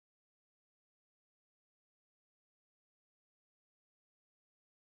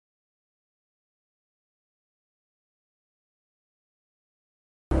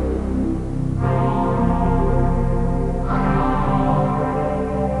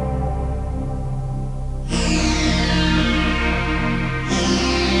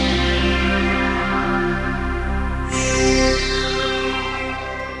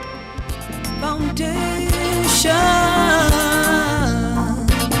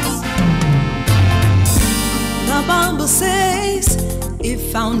says,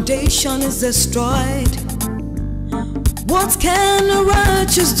 if foundation is destroyed, what can the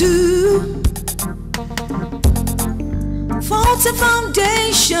righteous do? Faulty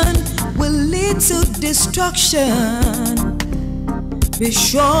foundation will lead to destruction. Be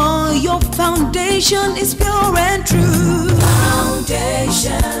sure your foundation is pure and true.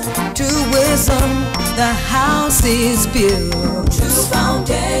 Foundation to wisdom, the house is built. True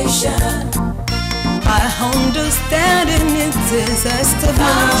foundation, by understanding it is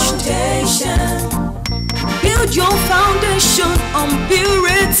established. Foundation, build your foundation on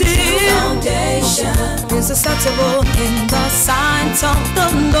purity. Foundation is acceptable in the sight of the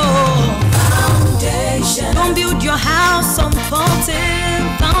Lord. Foundation, don't build your house on faulty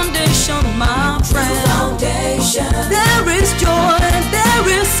foundation, my friend. Foundation, there is joy, there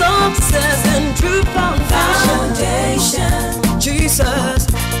is success in true foundation. Jesus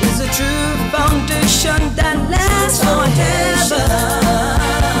is a true foundation that lasts forever.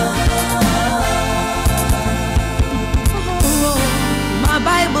 My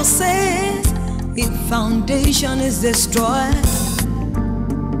Bible says, if foundation is destroyed,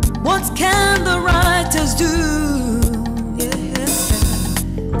 what can the righteous do? Yeah.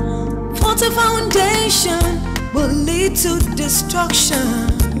 Faulty foundation will lead to destruction.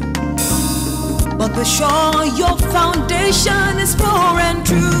 But be sure your foundation is pure and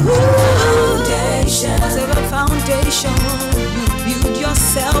true. Foundation, a foundation you build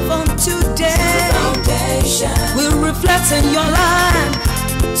yourself on today. Foundation will reflect in your life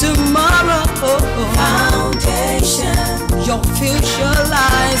tomorrow. Foundation, your future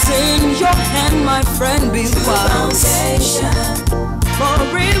lies in your hand, my friend. Be wise. Foundation, but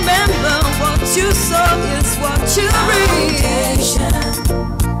remember, what you sow is what you reap.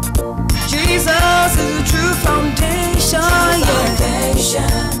 Jesus is a true foundation,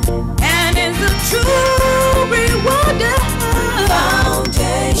 yeah. And is a true rewarder.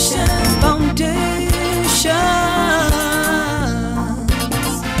 Foundation,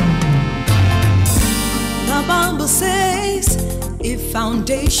 the Bible says, if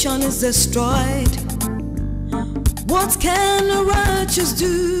foundation is destroyed, what can the righteous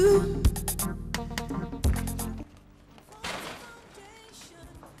do?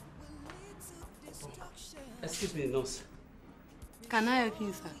 Excuse me, nurse. Can I help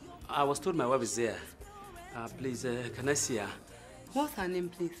you, sir? I was told my wife is there. Please, can I see her? What's her name,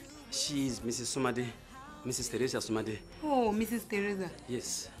 please? She is Mrs. Sumade, Mrs. Teresa Sumade. Oh, Mrs. Teresa.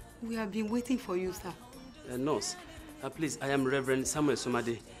 Yes. We have been waiting for you, sir. Nurse, please, I am Reverend Samuel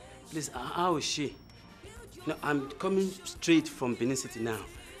Sumade. Please, how is she? No, I'm coming straight from Benin City now.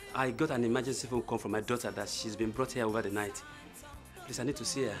 I got an emergency phone call from my daughter that she's been brought here over the night. Please, I need to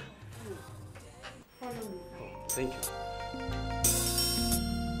see her. Follow me. Oh, thank you.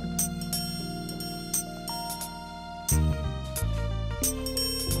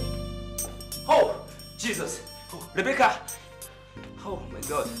 Oh, Jesus! Oh, Rebecca! Oh my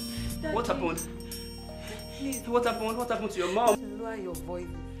God! Daddy. What happened? Please. What happened? What happened to your mom? Lower your voice.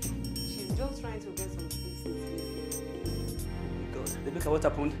 She's just trying to get some things in place. Oh my God! Rebecca, what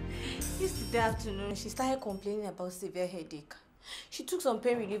happened? Yesterday afternoon, she started complaining about severe headache. She took some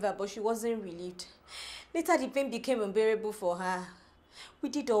pain reliever, but she wasn't relieved. Later, the pain became unbearable for her. We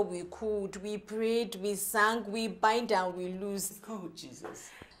did all we could. We prayed, we sang, we bind and we loose. Oh,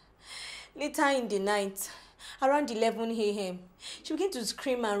 Jesus. Later in the night, around 11 a.m., she began to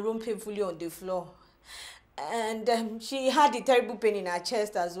scream and roam painfully on the floor. And she had a terrible pain in her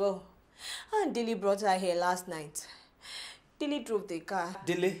chest as well. And Dilly brought her here last night. Dilly drove the car.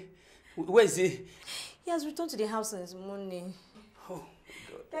 Dilly? Where is he? He has returned to the house since morning. Oh,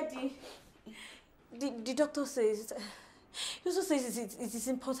 God. Daddy, the doctor says... He also says it is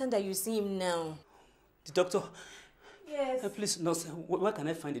important that you see him now. The doctor? Yes. Please, nurse, where can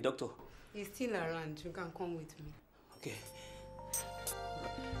I find the doctor? He's still around. You can come with me. Okay.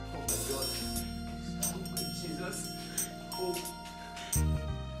 Oh my God. Oh my Jesus. Oh.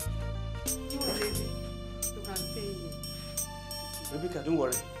 You can stay here. Rebecca, don't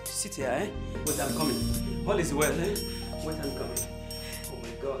worry. Sit here, eh? Wait, I'm coming. All is well, eh? Wait, I'm coming. Oh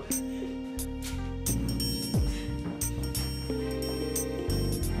my God.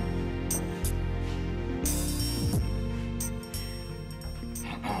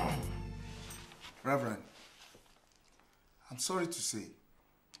 Reverend, I'm sorry to say,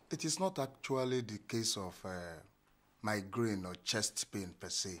 it is not actually the case of migraine or chest pain per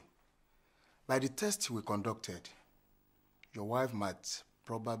se. By the test we conducted, your wife might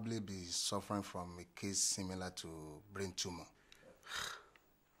probably be suffering from a case similar to brain tumor.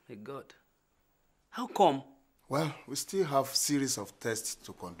 My God. How come? Well, we still have series of tests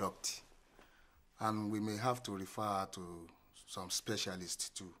to conduct. And we may have to refer her to some specialists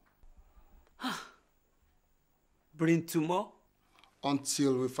too. Brain tumor?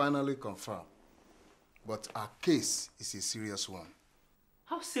 Until we finally confirm. But our case is a serious one.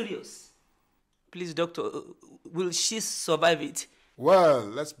 How serious? Please, doctor, will she survive it? Well,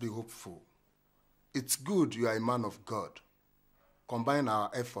 let's be hopeful. It's good you are a man of God. Combine our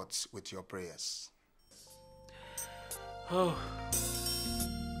efforts with your prayers. Oh.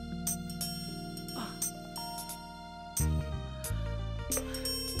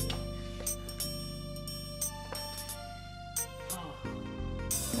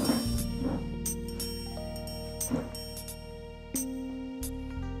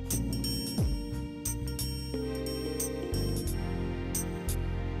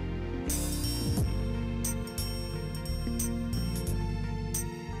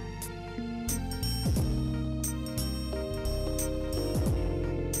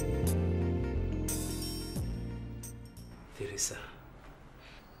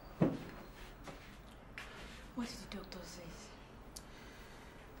 What did the doctor say?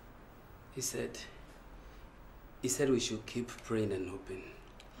 He said we should keep praying and hoping.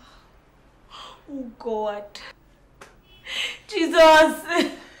 Oh God. Jesus.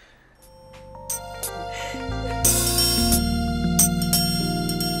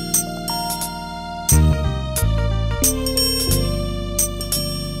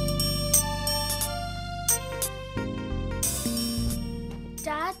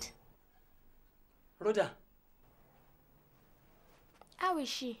 Dad? Rhoda. How is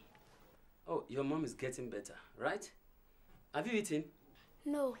she? Oh, your mom is getting better, right? Have you eaten?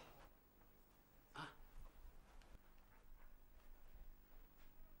 No.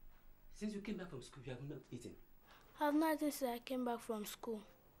 Since you came back from school, you have not eaten. I've not eaten since I came back from school.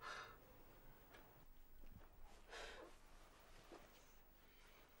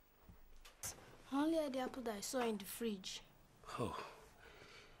 I only had the apple that I saw in the fridge. Oh.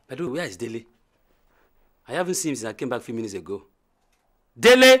 By the way, where is Dele? I haven't seen him since I came back a few minutes ago.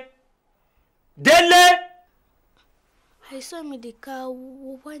 Dele! Dele! I saw him in the car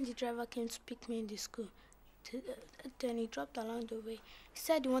when the driver came to pick me in the school. Then he dropped along the way. He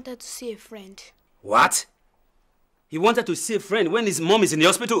said he wanted to see a friend. What? He wanted to see a friend when his mom is in the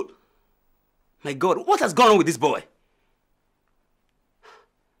hospital? My God, what has gone on with this boy?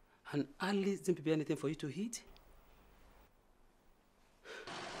 And Ali didn't prepare anything for you to eat?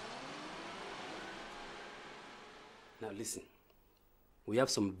 Now listen, we have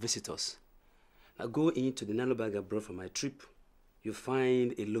some visitors. Now go into the nano bag I brought for my trip. You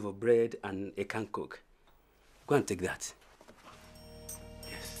find a loaf of bread and a canned Coke. Go and take that.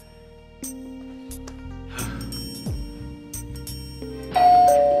 Yes.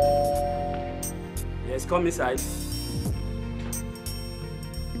 Yes, come inside.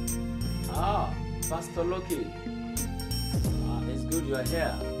 Ah, Pastor Loki. Ah, it's good you are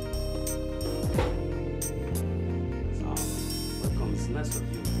here. Welcome, it's nice of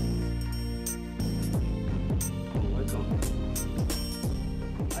you. Welcome.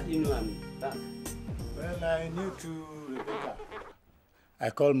 How do you know I'm back? Well, I knew to Rebecca. I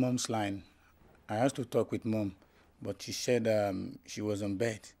called Mom's line. I asked to talk with Mom, but she said she was on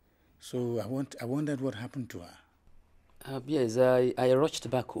bed. So I wondered what happened to her. Yes, I rushed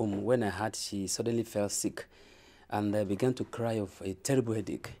back home when I heard she suddenly fell sick and began to cry of a terrible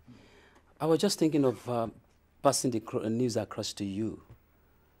headache. I was just thinking of passing the news across to you.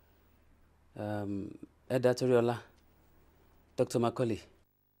 Edda Toriola, Dr. Macaulay,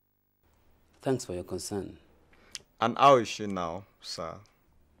 thanks for your concern. And how is she now, sir?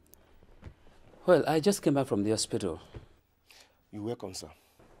 Well, I just came back from the hospital. You're welcome, sir.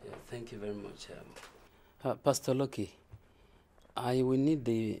 Yeah, thank you very much. Pastor Loki, I will need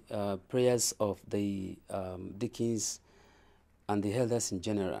the prayers of the deacons and the elders in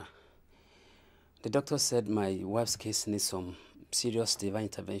general. The doctor said my wife's case needs some serious divine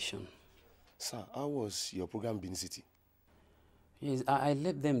intervention. Sir, how was your program Benin City? Yes, I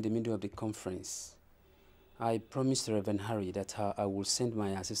left them in the middle of the conference. I promised Reverend Harry that I will send my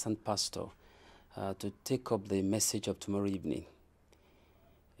assistant pastor to take up the message of tomorrow evening.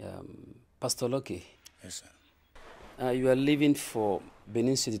 Pastor Loki. Yes, sir. You are leaving for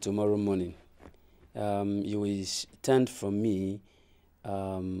Benin City tomorrow morning. You will attend from me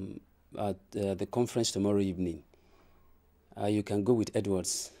at the conference tomorrow evening. You can go with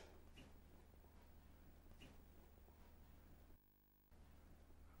Edwards.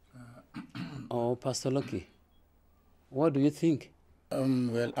 Oh, Pastor Loki, what do you think?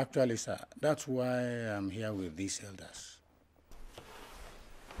 Well, actually, sir, that's why I'm here with these elders.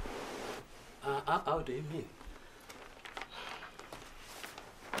 How do you mean?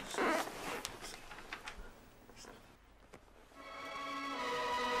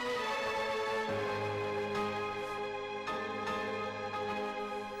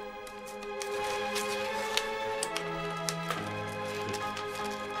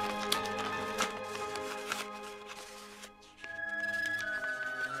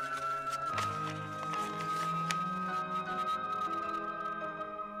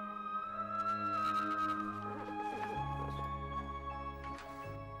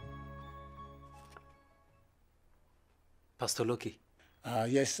 Pastor Loki.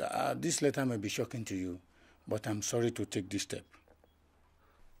 Yes, this letter may be shocking to you, but I'm sorry to take this step.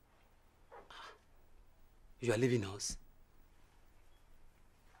 You are leaving us?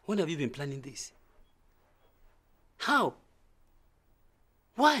 When have you been planning this? How?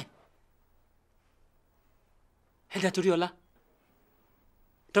 Why? Elder Toriola?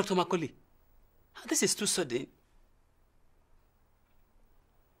 Dr. Macaulay? This is too sudden.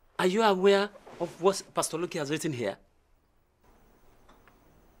 Are you aware of what Pastor Loki has written here?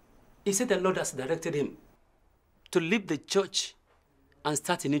 He said the Lord has directed him to leave the church and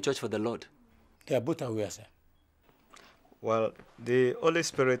start a new church for the Lord. They are both aware, sir. Well, the Holy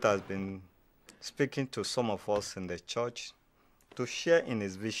Spirit has been speaking to some of us in the church to share in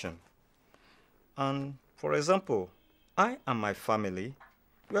his vision. And, for example, I and my family,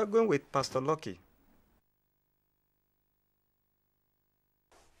 we are going with Pastor Loki.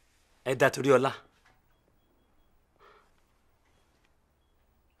 Elder Toriola,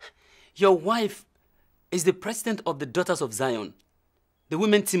 your wife is the president of the Daughters of Zion, the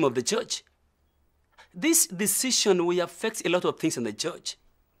women team of the church. This decision will affect a lot of things in the church.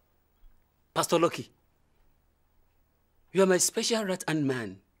 Pastor Loki, you are my special right-hand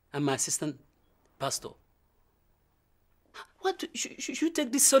man and my assistant pastor. What should you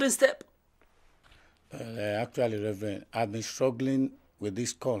take this sudden step? Actually, Reverend, I've been struggling with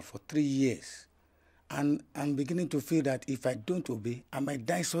this call for 3 years. And I'm beginning to feel that if I don't obey, I might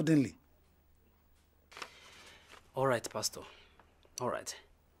die suddenly. All right, Pastor. All right.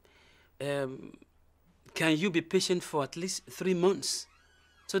 Can you be patient for at least 3 months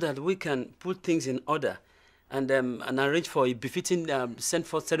so that we can put things in order and arrange for a befitting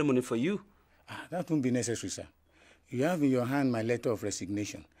send-forth ceremony for you? That won't be necessary, sir. You have in your hand my letter of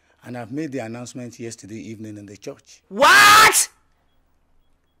resignation, and I've made the announcement yesterday evening in the church. What?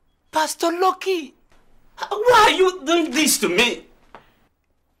 Pastor Loki, why are you doing this to me?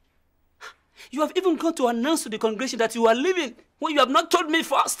 You have even gone to announce to the congregation that you are leaving when you have not told me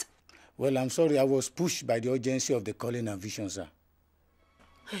first. Well, I'm sorry, I was pushed by the urgency of the calling and vision, sir.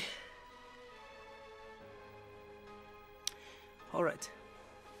 All right.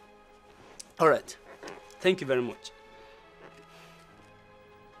 All right. Thank you very much.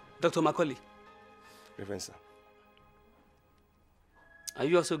 Dr. Macaulay. Reverend, sir. Are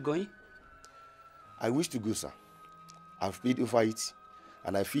you also going? I wish to go, sir. I've prayed over it,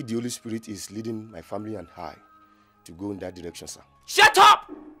 and I feel the Holy Spirit is leading my family and I to go in that direction, sir. Shut up!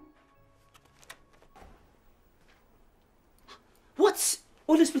 What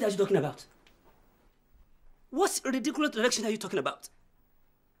Holy Spirit are you talking about? What ridiculous direction are you talking about?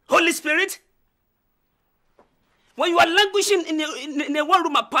 Holy Spirit? When you are languishing in a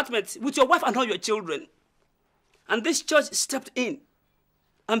one-room apartment with your wife and all your children, and this church stepped in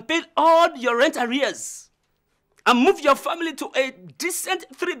and paid all your rent arrears and moved your family to a decent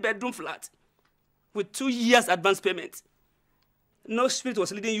 3-bedroom flat with 2 years advance payment. No spirit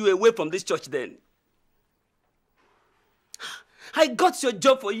was leading you away from this church then. I got your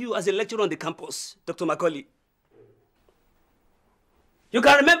job for you as a lecturer on the campus, Dr. Macaulay. You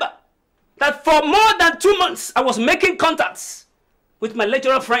can remember that for more than 2 months, I was making contacts with my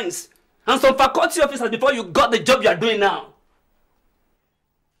lecturer friends and some faculty officers before you got the job you are doing now.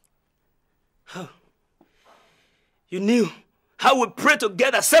 You knew how we prayed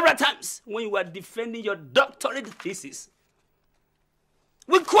together several times when you were defending your doctorate thesis.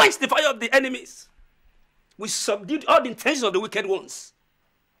 We quenched the fire of the enemies. We subdued all the intentions of the wicked ones.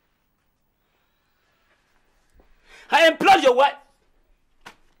 I employed your wife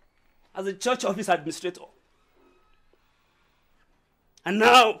as a church office administrator. And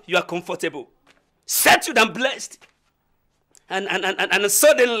now you are comfortable, settled and blessed. And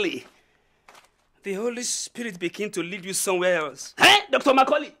suddenly, the Holy Spirit began to lead you somewhere else. Hey, Dr.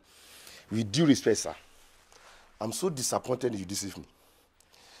 Macaulay? With due respect, sir, I'm so disappointed you deceived me.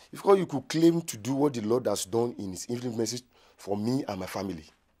 If you could claim to do what the Lord has done in his infinite message for me and my family.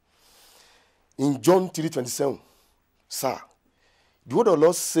 In John 3:27, sir, the word of the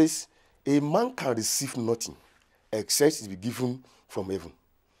Lord says, a man can receive nothing except it be given from heaven.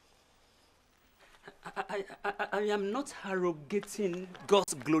 I am not arrogating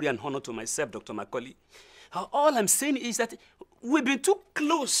God's glory and honor to myself, Dr. Macaulay. All I'm saying is that we've been too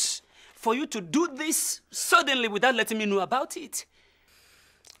close for you to do this suddenly without letting me know about it.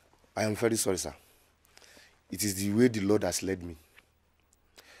 I am very sorry, sir. It is the way the Lord has led me.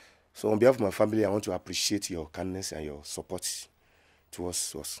 So on behalf of my family, I want to appreciate your kindness and your support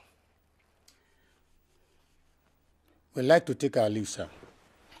towards us. We'd like to take our leave, sir.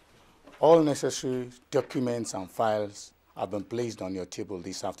 All necessary documents and files have been placed on your table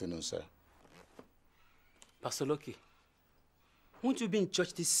this afternoon, sir. Pastor Loki, Won't you be in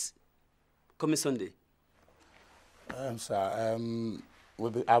church this coming Sunday? Sir,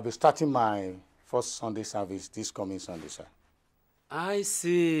 I'll be starting my first Sunday service this coming Sunday, sir. I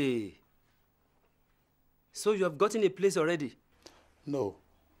see. So you have gotten a place already? No.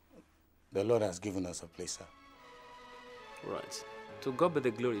 The Lord has given us a place, sir. Right. To God be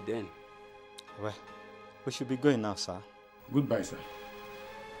the glory then. Well, we should be going now, sir. Goodbye, sir.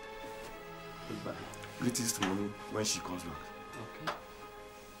 Goodbye. Greetings to Mommy when she comes back. Okay.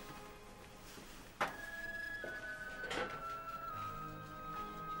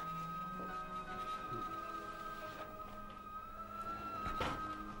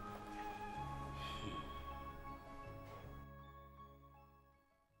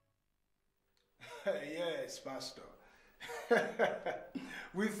 Yes, Pastor.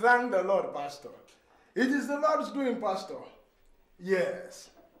 We thank the Lord, Pastor. It is the Lord's doing, Pastor. Yes.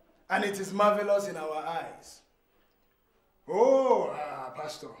 And it is marvelous in our eyes. Oh,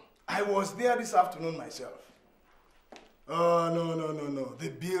 Pastor. I was there this afternoon myself. Oh, no. The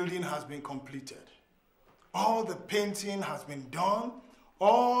building has been completed. All the painting has been done.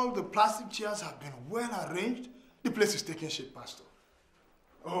 All the plastic chairs have been well arranged. The place is taking shape, Pastor.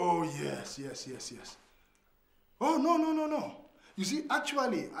 Oh, yes. Oh, no. You see,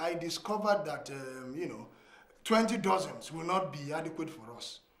 actually, I discovered that, 20 dozens will not be adequate for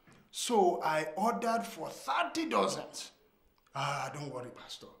us. So I ordered for 30 dozens. Don't worry,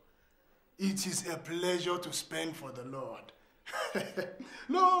 Pastor. It is a pleasure to spend for the Lord.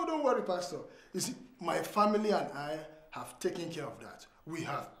 No, don't worry, Pastor. You see, my family and I have taken care of that. We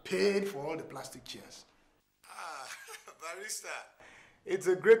have paid for all the plastic chairs. Barrister, it's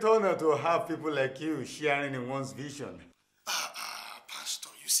a great honor to have people like you sharing in one's vision. Pastor,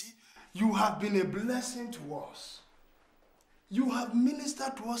 you see, you have been a blessing to us. You have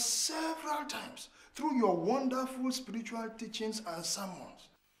ministered to us several times through your wonderful spiritual teachings and sermons.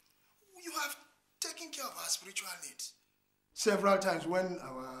 You have taken care of our spiritual needs. Several times when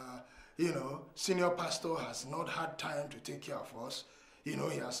our, senior pastor has not had time to take care of us, he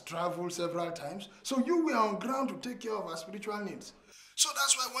has traveled several times. So you were on ground to take care of our spiritual needs. So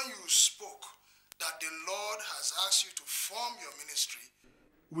that's why when you spoke that the Lord has asked you to form your ministry,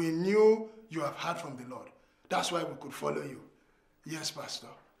 we knew you have heard from the Lord. That's why we could follow you. Yes, Pastor.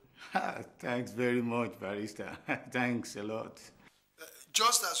 Thanks very much, Barrister. Thanks a lot.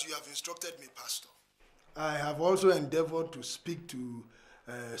 Just as you have instructed me, Pastor, I have also endeavored to speak to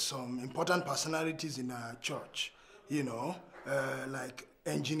some important personalities in our church, like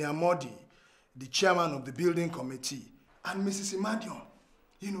Engineer Modi, the chairman of the building committee, and Mrs. Imadion,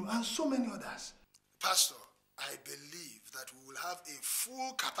 and so many others. Pastor, I believe that we will have a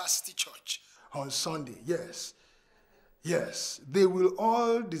full capacity church on Sunday, yes. Yes, they will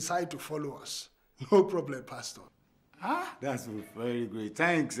all decide to follow us. No problem, Pastor. That's very great.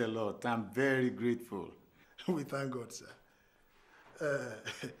 Thanks a lot. I'm very grateful. We thank God, sir.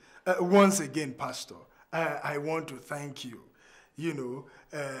 Once again, Pastor, I want to thank you,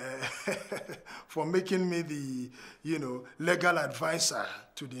 for making me the, legal advisor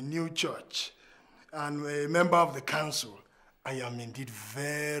to the new church and a member of the council. I am indeed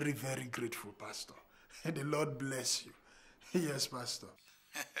very, very grateful, Pastor. The Lord bless you. Yes, Pastor.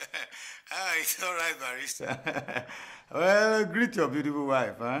 It's all right, Barrister. Well, greet your beautiful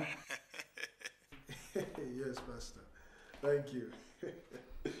wife, huh? Yes, Pastor. Thank you.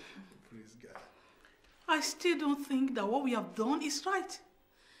 Praise God. I still don't think that what we have done is right.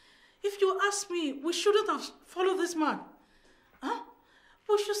 If you ask me, we shouldn't have followed this man. Huh?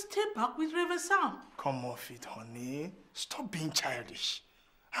 We should stay back with Reverend Sam. Come off it, honey. Stop being childish.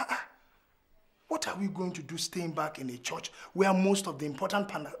 What are we going to do staying back in a church where most of the important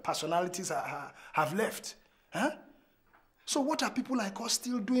personalities have left? Huh? So what are people like us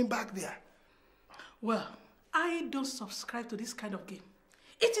still doing back there? Well, I don't subscribe to this kind of game.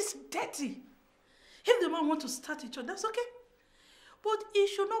 It is dirty. If the man wants to start a church, that's okay. But he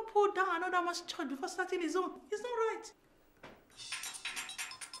should not pull down another man's church before starting his own. It's not right.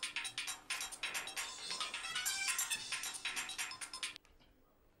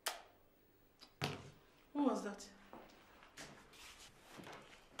 What was that?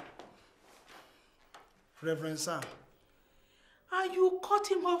 Reverend Sam. And you cut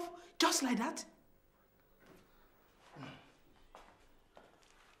him off just like that?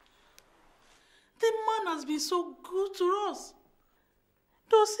 The man has been so good to us.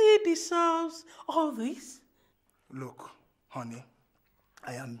 Does he deserve all this? Look, honey,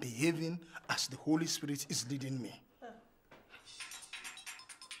 I am behaving as the Holy Spirit is leading me.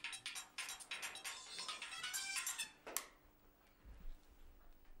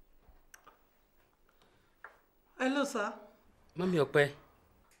 Hello, sir. Mami Okpe.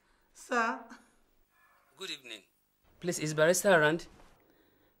 Sir? Good evening. Please, is Barrister around?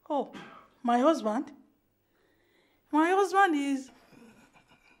 Oh, my husband? My husband is...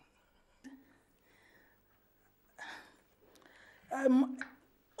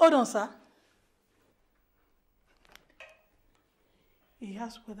 hold on, sir. He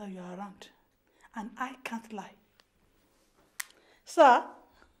asked whether you are around, and I can't lie. Sir,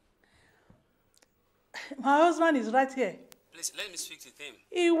 my husband is right here. Please, let me speak with him.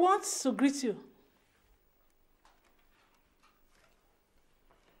 He wants to greet you.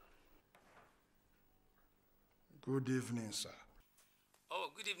 Good evening, sir.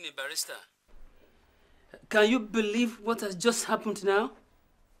 Oh, good evening, Barrister. Can you believe what has just happened now?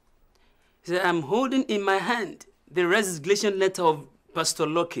 He said, I'm holding in my hand the resignation letter of Pastor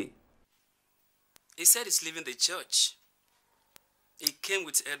Loki. He said he's leaving the church. He came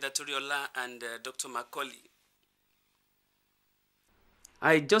with Elder Toriola and Dr. Macaulay.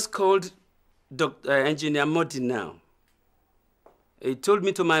 I just called Engineer Modi now. He told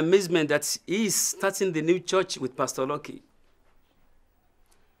me to my amazement that he is starting the new church with Pastor Loki.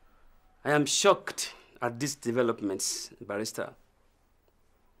 I am shocked at these developments, Barrister.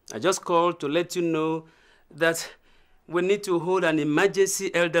 I just called to let you know that we need to hold an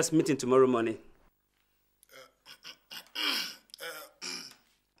emergency elders meeting tomorrow morning.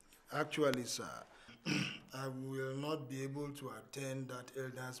 Actually, sir, I will not be able to attend that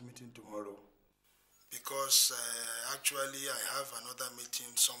elders meeting tomorrow because actually I have another meeting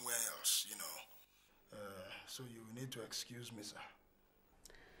somewhere else, you know. So you will need to excuse me, sir.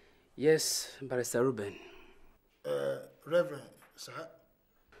 Yes, Barrister Ruben. Reverend, sir?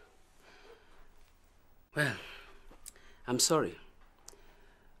 Well, I'm sorry.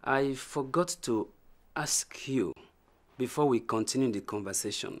 I forgot to ask you before we continue the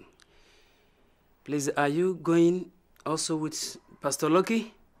conversation. Please, are you going also with Pastor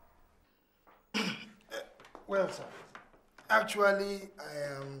Loki? Well, sir, actually,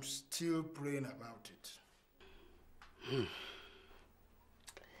 I am still praying about it.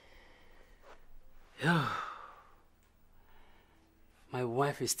 Yeah. My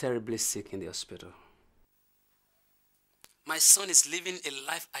wife is terribly sick in the hospital. My son is living a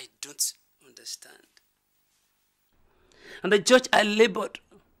life I don't understand. And the church I labored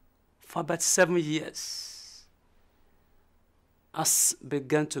for about 7 years has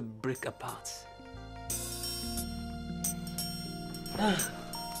begun to break apart. I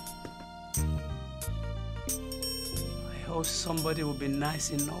hope somebody will be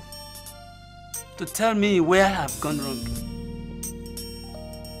nice enough to tell me where I have gone wrong.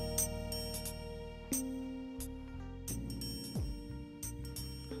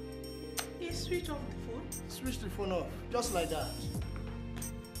 He switched off the phone. Switch the phone off, just like that.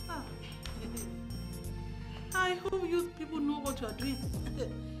 Ah. I hope you people know what you are doing.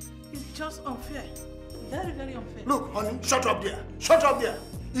 It's just unfair. Very, very unfair. Look, honey, shut up there. Shut up there.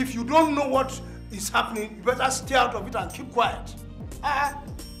 If you don't know what is happening, you better stay out of it and keep quiet.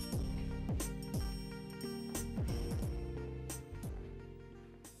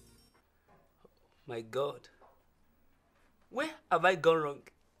 My God, where have I gone wrong?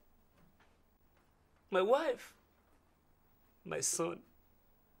 My wife, my son,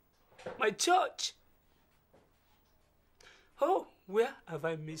 my church. Oh, where have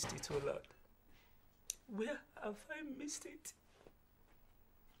I missed it, oh Lord? Where have I missed it?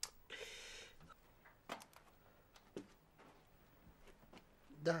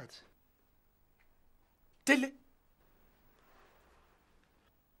 Dad. Dele,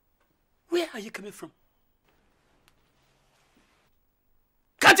 where are you coming from?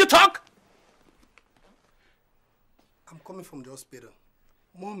 Can't you talk? I'm coming from the hospital.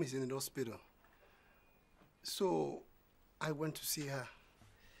 Mom is in the hospital. So I went to see her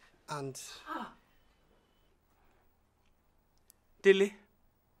and... Dele,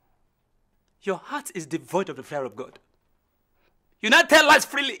 your heart is devoid of the fear of God. You not tell lies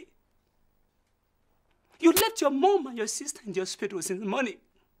freely. You left your mom and your sister in the hospital since morning.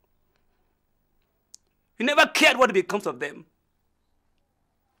 You never cared what becomes of them.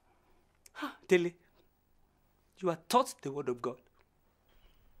 Dele, you are taught the word of God.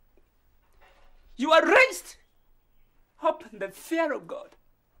 You are raised up in the fear of God.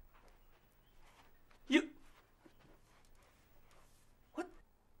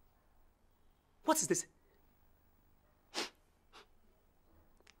 What is this?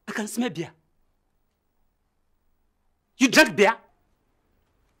 I can smell beer. You drank beer?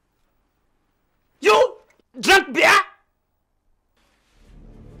 You drank beer?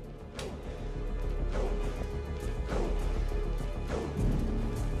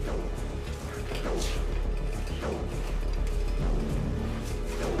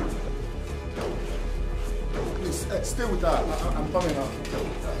 Stay with her. I'm coming now.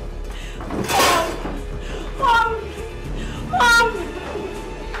 Mom!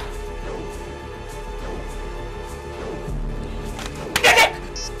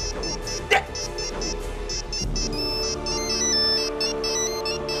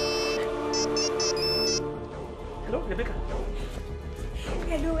 Hello, Rebecca.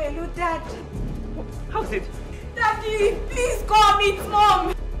 Hello, Dad. How's it? Daddy, please call me,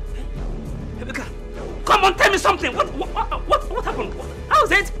 Mom. Rebecca, come on, tell me something. What happened?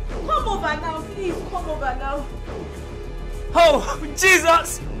 How's it? Come over now, please. Come over now. Oh,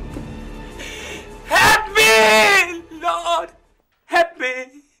 Jesus! Help me, Lord! Help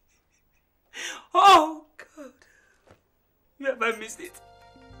me! Oh, God. Where have I missed it?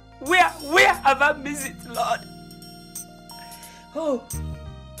 Where have I missed it, Lord? Oh.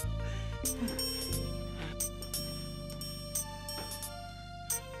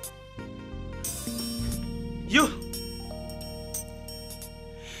 You!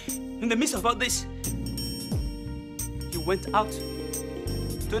 In the midst of all this, you went out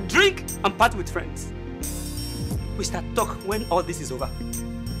to drink and party with friends. We start talk when all this is over.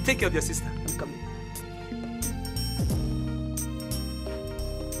 Take care of your sister. I'm coming.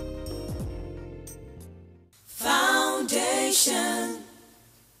 Foundation.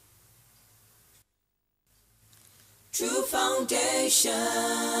 True foundation.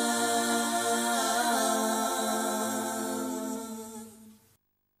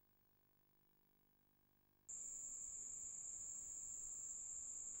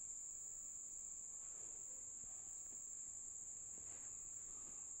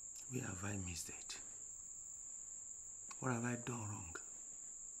 Where have I missed it? What have I done wrong?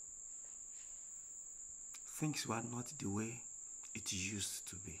 Things were not the way it used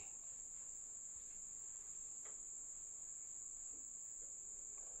to be.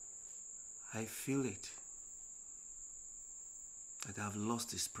 I feel it, that I have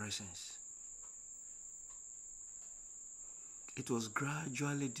lost His presence. It was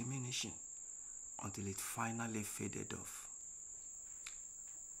gradually diminishing until it finally faded off.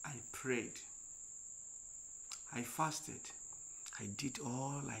 I prayed, I fasted, I did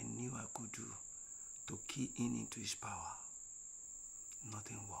all I knew I could do to key into His power.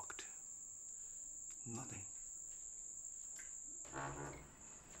 Nothing worked. Nothing.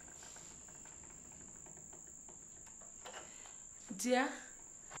 Dear,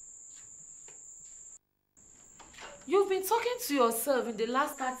 you've been talking to yourself in the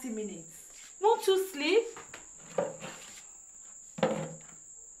last 30 minutes. Won't you sleep?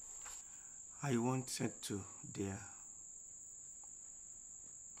 I wanted to, dear.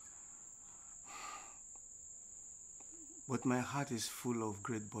 But my heart is full of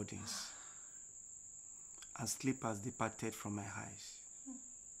great burdens, and sleep has departed from my eyes.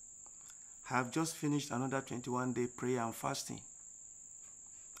 I have just finished another 21-day prayer and fasting,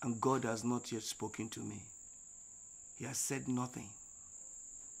 and God has not yet spoken to me. He has said nothing.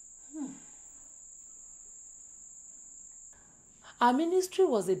 Our ministry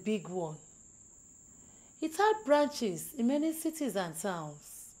was a big one. It had branches in many cities and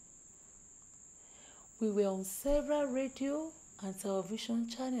towns. We were on several radio and television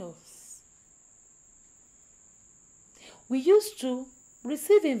channels. We used to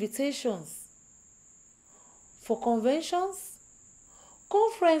receive invitations for conventions,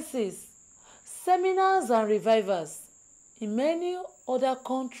 conferences, seminars and revivals in many other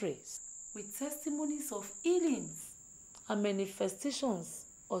countries with testimonies of healings and manifestations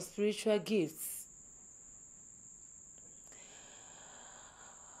of spiritual gifts.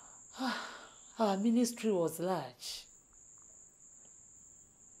 Our ministry was large,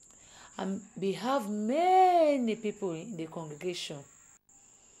 and we have many people in the congregation.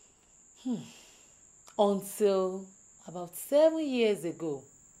 Until about 7 years ago,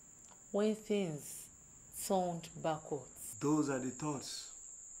 when things turned backwards. Those are the thoughts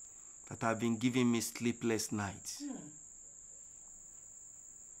that have been giving me sleepless nights.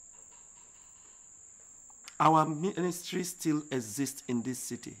 Our ministry still exists in this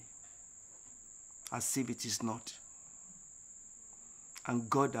city, as if it is not. And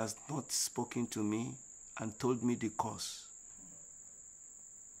God has not spoken to me and told me the cause.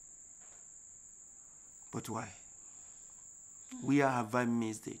 But why? Where have I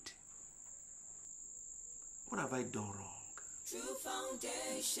missed it? What have I done wrong? True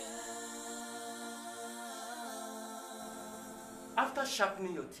foundation. After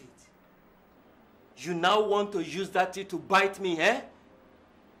sharpening your teeth, you now want to use that teeth to bite me, eh?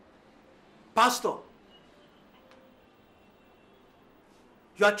 Pastor,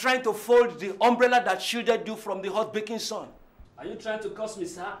 you are trying to fold the umbrella that shielded you from the hot baking sun. Are you trying to curse me,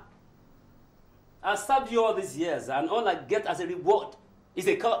 sir? I served you all these years, and all I get as a reward is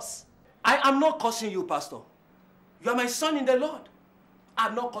a curse. I am not cursing you, Pastor. You are my son in the Lord. I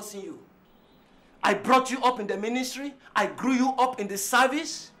am not cursing you. I brought you up in the ministry. I grew you up in the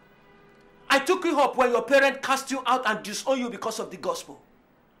service. I took you up when your parents cast you out and disowned you because of the gospel.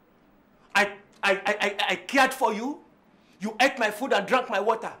 I cared for you. You ate my food and drank my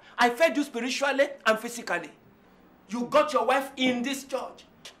water. I fed you spiritually and physically. You got your wife in this church.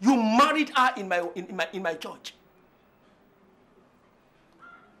 You married her in my church.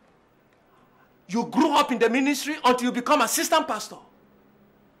 You grew up in the ministry until you become assistant pastor.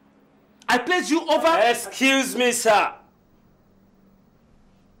 I placed you over... Excuse me, sir.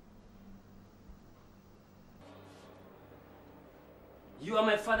 You are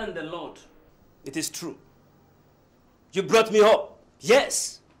my father in the Lord. It is true. You brought me up.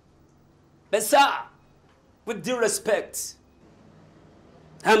 Yes. But sir, with due respect,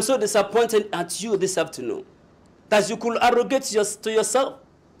 I am so disappointed at you this afternoon that you could arrogate to yourself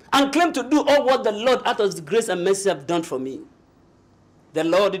and claim to do all what the Lord out of His grace and mercy have done for me. The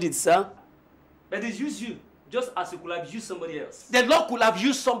Lord did it, sir. But He used you just as He could have used somebody else. The Lord could have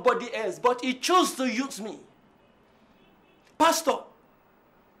used somebody else, but He chose to use me. Pastor,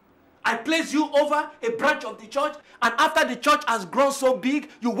 I placed you over a branch of the church, and after the church has grown so big,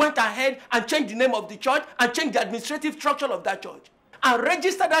 you went ahead and changed the name of the church and changed the administrative structure of that church and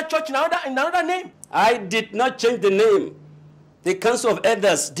registered that church in another name. I did not change the name. The council of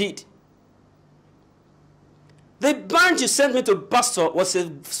elders did. The branch you sent me to pastor was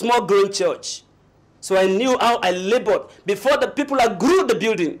a small growing church. So I knew how I labored before the people grew the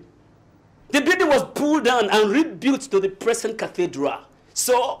building. The building was pulled down and rebuilt to the present cathedral.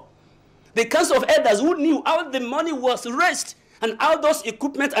 So the council of elders who knew how the money was raised and how those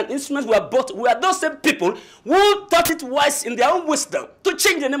equipment and instruments were bought were those same people who thought it wise in their own wisdom to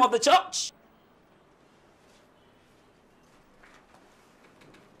change the name of the church.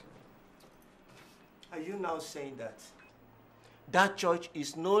 Are you now saying that that church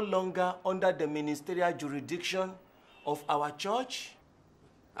is no longer under the ministerial jurisdiction of our church?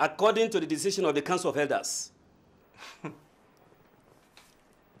 According to the decision of the council of elders.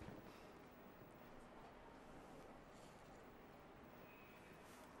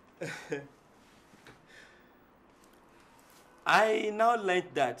 I now learned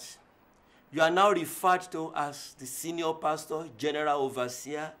that you are now referred to as the senior pastor, general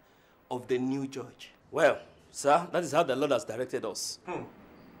overseer of the new church. Well, sir, that is how the Lord has directed us.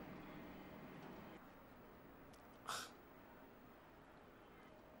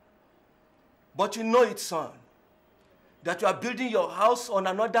 But you know it, son, that you are building your house on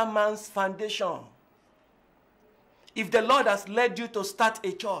another man's foundation. If the Lord has led you to start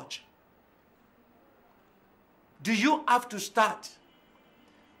a church, do you have to start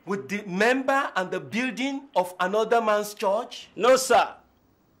with the member and the building of another man's church? No, sir.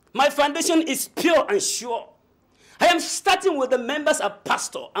 My foundation is pure and sure. I am starting with the members as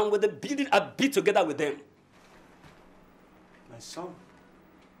pastor and with the building I build together with them. My son,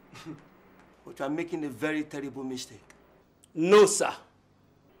 but you are making a very terrible mistake. No, sir.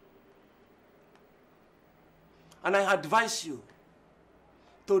 And I advise you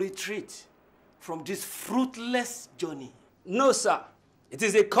to retreat from this fruitless journey. No, sir. It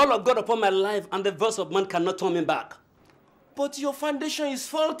is a call of God upon my life, and the voice of man cannot turn me back. But your foundation is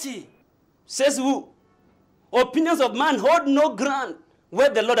faulty. Says who? Opinions of man hold no ground where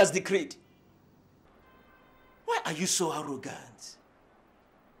the Lord has decreed. Why are you so arrogant?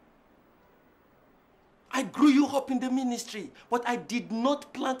 I grew you up in the ministry, but I did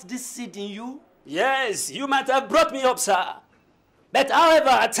not plant this seed in you. Yes, you might have brought me up, sir. But however,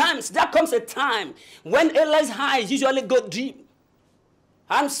 at times, there comes a time when Eli's eyes usually go deep.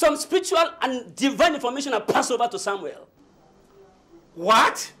 And some spiritual and divine information are passed over to Samuel.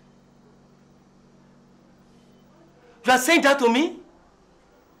 What? You are saying that to me?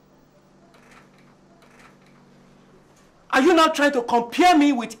 Are you now trying to compare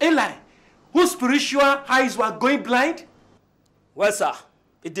me with Eli, whose spiritual eyes were going blind? Well, sir,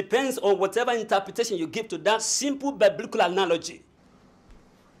 it depends on whatever interpretation you give to that simple biblical analogy.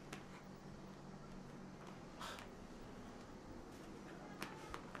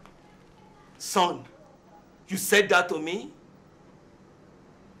 Son, you said that to me?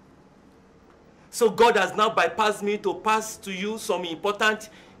 So God has now bypassed me to pass to you some important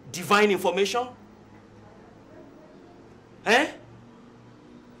divine information? Eh?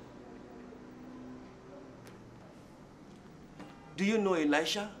 Do you know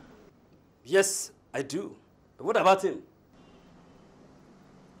Elisha? Yes, I do. But what about him?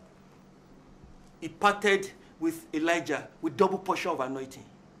 He parted with Elijah with double portion of anointing.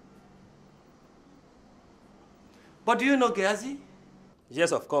 But do you know Gehazi?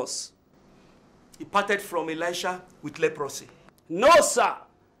 Yes, of course. He parted from Elisha with leprosy. No, sir.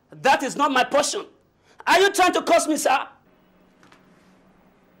 That is not my portion. Are you trying to curse me, sir?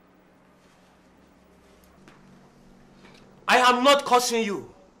 I am not cursing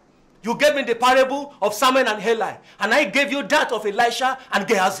you. You gave me the parable of Samuel and Eli, and I gave you that of Elisha and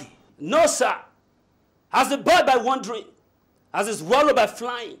Gehazi. No, sir. As the bird by wandering, as the swallow by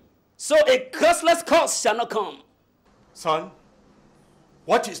flying, so a curseless curse shall not come. Son,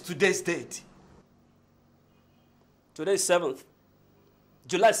 what is today's date? Today is 7th.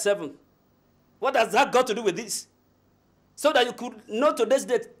 July 7th. What has that got to do with this? So that you could know today's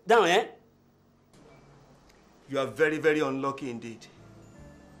date down, eh? You are very, very unlucky indeed.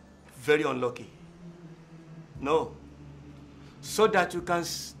 Very unlucky. No. So that you can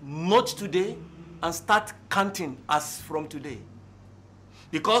note today and start counting as from today.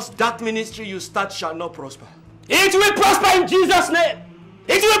 Because that ministry you start shall not prosper. It will prosper in Jesus' name.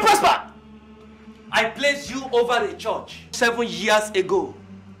 It will prosper. I placed you over a church 7 years ago.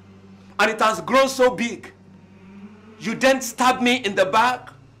 And it has grown so big. You then stabbed me in the back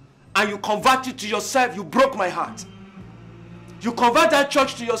and you converted to yourself. You broke my heart. You convert that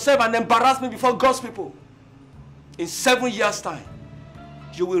church to yourself and embarrass me before God's people. In 7 years' time,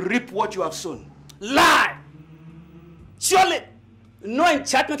 you will reap what you have sown. Lie! Surely, no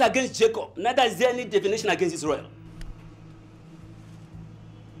enchantment against Jacob, neither is there any divination against Israel.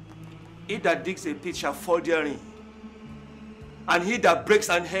 He that digs a pit shall fall therein, and he that breaks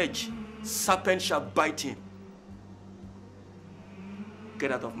an hedge, serpent shall bite him.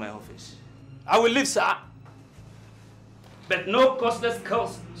 Get out of my office. I will leave, sir. But no costless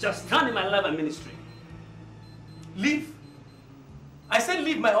curse shall stand in my life and ministry. Leave. I said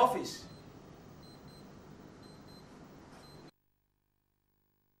leave my office.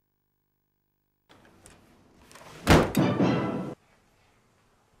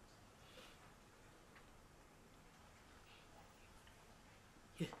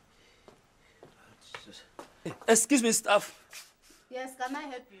 Excuse me, staff. Yes, can I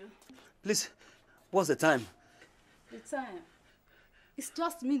help you? Please, what's the time? The time? It's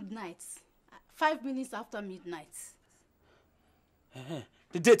just midnight. 5 minutes after midnight.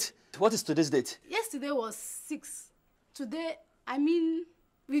 The date. What is today's date? Yesterday was 6. Today,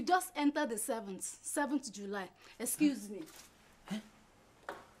 we just entered the 7th July. Excuse me.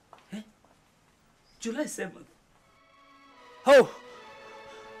 July 7th.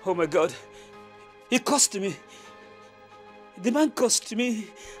 Oh my God. He cursed me. The man cursed me.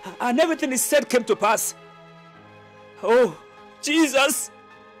 And everything he said came to pass. Oh, Jesus!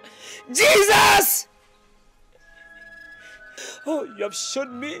 Jesus! Oh, you have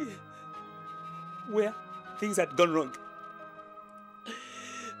shown me where things had gone wrong.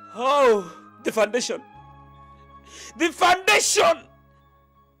 Oh, the foundation. The foundation!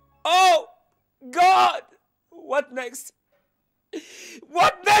 Oh, God! What next?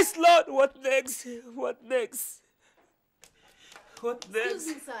 What next, Lord? What next? What next? What next?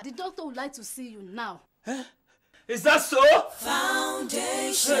 Excuse me, sir. The doctor would like to see you now. Huh? Is that so?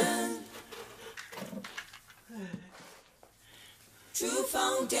 Foundation. True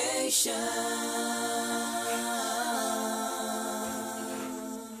foundation.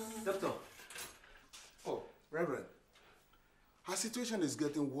 Doctor. Oh, Reverend. Her situation is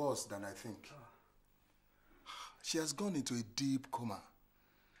getting worse than I think. She has gone into a deep coma.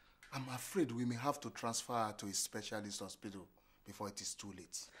 I'm afraid we may have to transfer her to a specialist hospital before it is too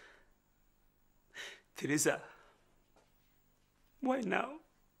late. Teresa, why now?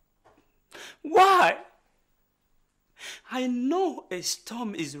 Why? I know a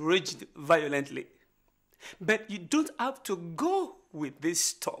storm is raging violently, but you don't have to go with this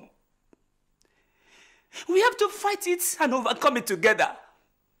storm. We have to fight it and overcome it together.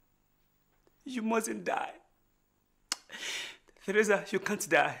 You mustn't die. Teresa, you can't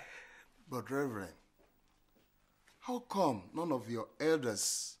die. But Reverend, how come none of your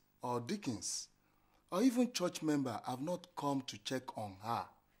elders or deacons or even church members have not come to check on her?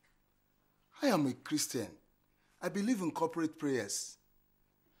 I am a Christian. I believe in corporate prayers.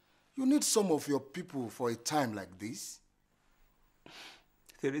 You need some of your people for a time like this.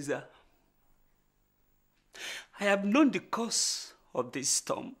 Teresa, I have known the cause of this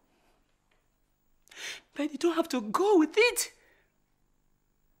storm. But you don't have to go with it.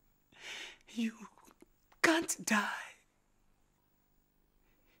 You can't die.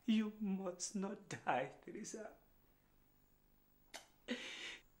 You must not die, Teresa.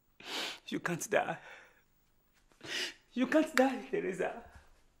 You can't die. You can't die, Teresa.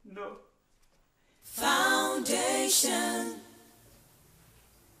 No. Foundation.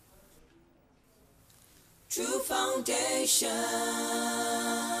 True foundation.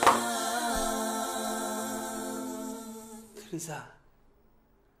 Teresa,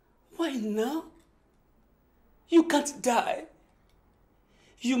 why now? You can't die.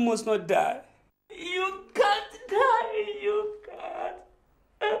 You must not die. You can't die. You can't.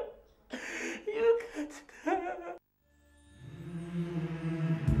 You can't die.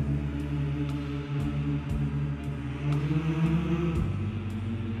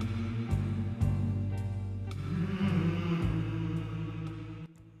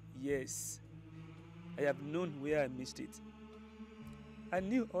 Yes, I have known where I missed it. I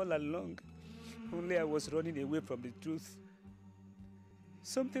knew all along, only I was running away from the truth.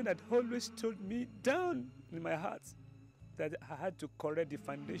 Something that always told me down in my heart that I had to correct the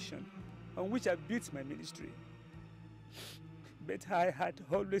foundation on which I built my ministry. But I had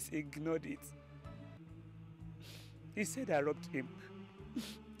always ignored it. He said I robbed him.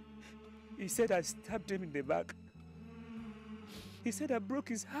 He said I stabbed him in the back. He said I broke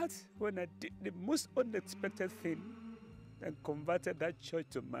his heart when I did the most unexpected thing and converted that church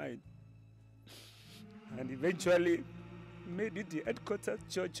to mine. And eventually made it the headquarters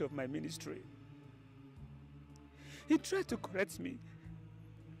church of my ministry. He tried to correct me,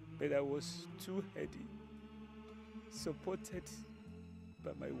 but I was too heady, supported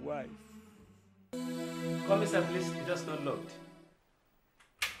by my wife. Come, sir, please. The door's not locked.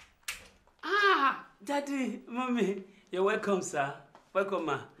 Ah, Daddy, Mommy, you're welcome, sir. Welcome,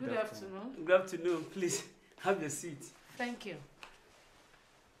 ma. Good afternoon. Good afternoon. Please, have your seat. Thank you.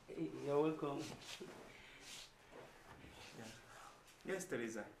 You're welcome. Yes,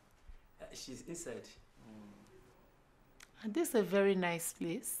 Teresa. She's inside. And this is a very nice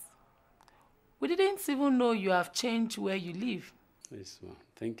place. We didn't even know you have changed where you live. Yes, ma.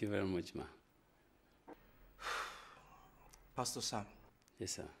 Thank you very much, ma. Pastor Sam.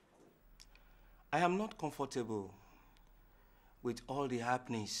 Yes, sir. I am not comfortable with all the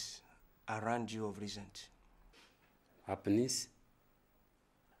happenings around you of recent. Happenings?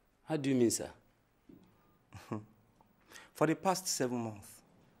 How do you mean, sir? For the past 7 months,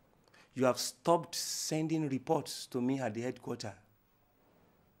 you have stopped sending reports to me at the headquarters.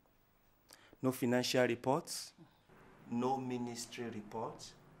 No financial reports, no ministry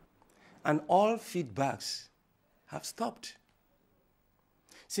reports, and all feedbacks have stopped.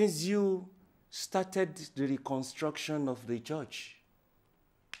 Since you started the reconstruction of the church,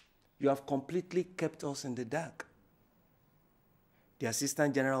 you have completely kept us in the dark. The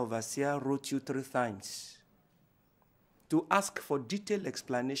Assistant General Overseer wrote you 3 times to ask for detailed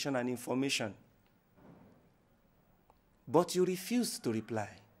explanation and information. But you refused to reply.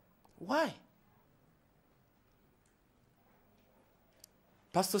 Why?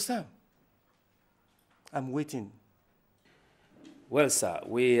 Pastor Sam, I'm waiting. Well, sir,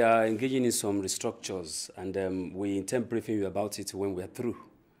 we are engaging in some restructures, and we intend briefing you about it when we are through.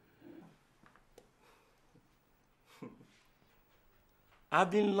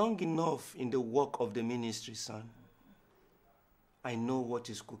 I've been long enough in the work of the ministry, son. I know what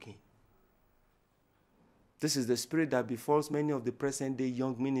is cooking. This is the spirit that befalls many of the present-day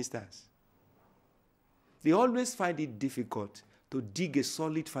young ministers. They always find it difficult to dig a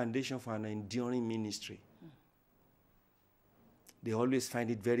solid foundation for an enduring ministry. They always find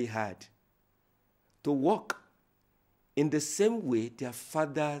it very hard to walk in the same way their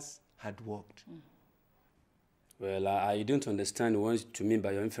fathers had walked. Well, I don't understand what you mean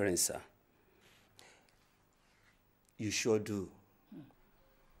by your inference, sir. You sure do.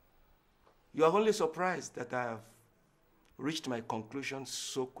 You are only surprised that I have reached my conclusion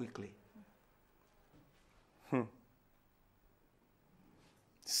so quickly.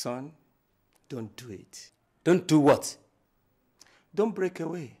 Son, don't do it. Don't do what? Don't break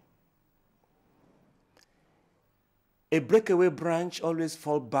away. A breakaway branch always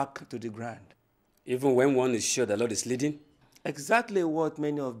falls back to the ground. Even when one is sure the Lord is leading? Exactly what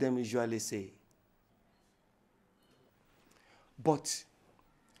many of them usually say. But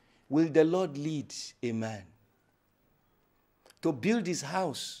will the Lord lead a man to build his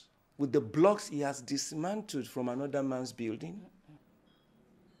house with the blocks he has dismantled from another man's building?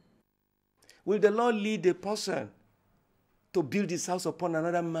 Will the Lord lead a person to build his house upon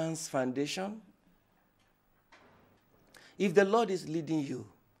another man's foundation? If the Lord is leading you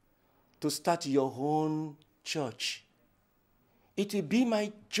to start your own church, it will be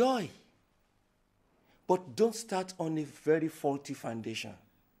my joy. But don't start on a very faulty foundation.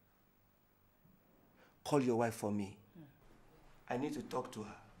 Call your wife for me. I need to talk to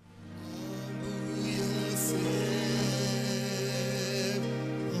her.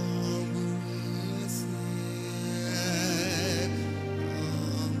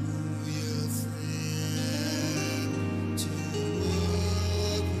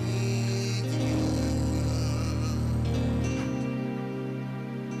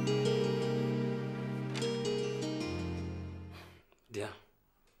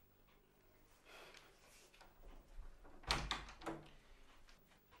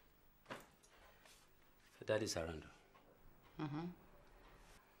 Dad is around.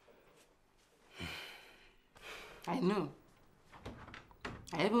 I know.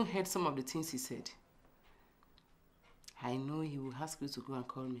 I even heard some of the things he said. I know he will ask you to go and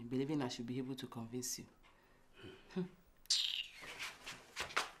call me, believing I should be able to convince you.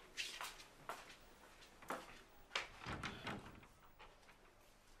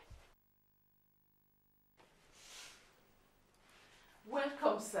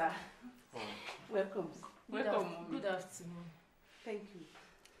 Welcome, sir. Oh. Welcome. Welcome. Good afternoon. Thank you.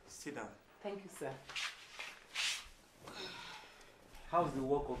 Sit down. Thank you, sir. How's the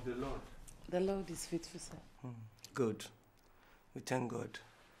work of the Lord? The Lord is faithful, sir. Good. We thank God.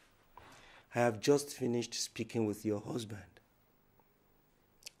 I have just finished speaking with your husband.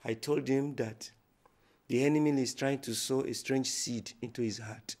 I told him that the enemy is trying to sow a strange seed into his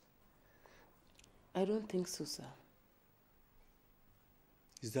heart. I don't think so, sir.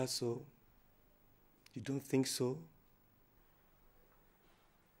 Is that so? You don't think so?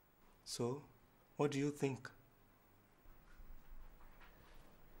 So, what do you think?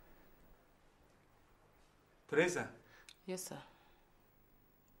 Teresa? Yes, sir.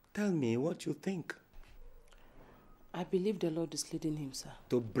 Tell me what you think. I believe the Lord is leading him, sir.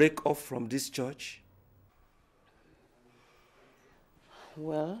 To break off from this church?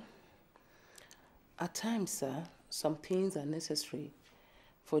 Well, at times, sir, some things are necessary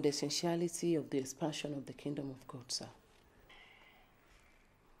for the essentiality of the expansion of the kingdom of God, sir.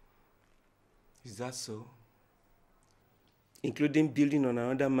 Is that so? Including building on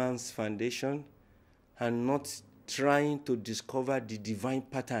another man's foundation and not trying to discover the divine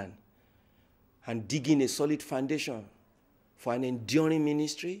pattern and digging a solid foundation for an enduring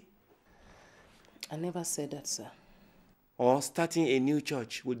ministry? I never said that, sir. Or starting a new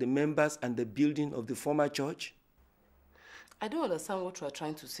church with the members and the building of the former church? I don't understand what you are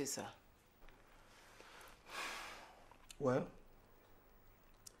trying to say, sir. Well,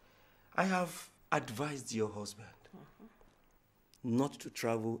 I have advised your husband not to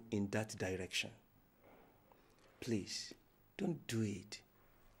travel in that direction. Please, don't do it.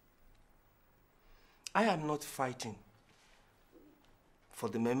 I am not fighting for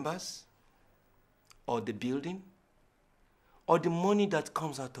the members or the building or the money that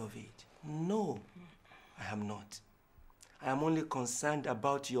comes out of it. No, I am not. I am only concerned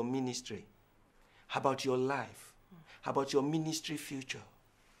about your ministry, about your life, about your ministry future.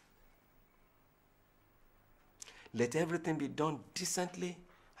 Let everything be done decently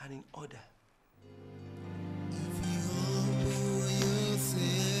and in order.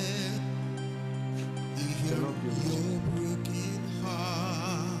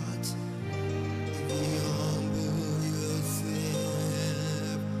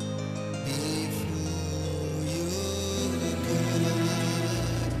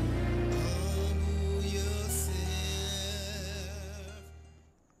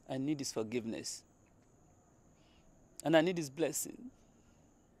 I need his forgiveness. And I need his blessing.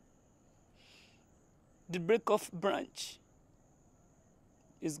 The break-off branch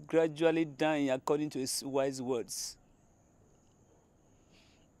is gradually dying according to his wise words.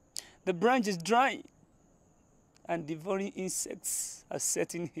 The branch is drying, and devouring insects are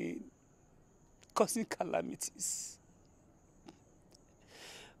setting in, causing calamities.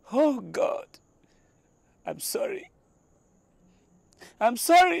 Oh God, I'm sorry. I'm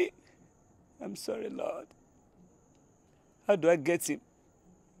sorry. I'm sorry, Lord. How do I get him?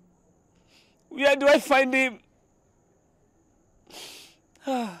 Where do I find him?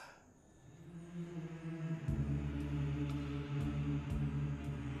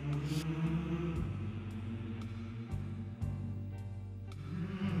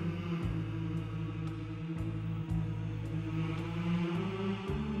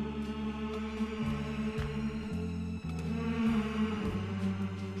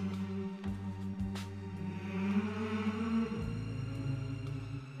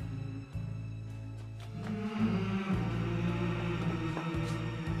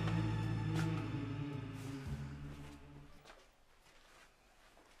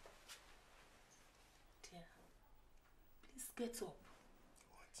 Get up.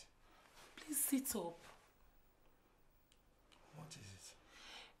 What? Please sit up. What is it?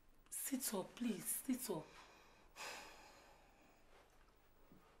 Sit up, please. Sit up.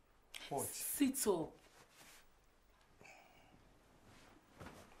 What? Sit up.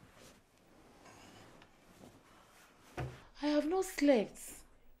 I have not slept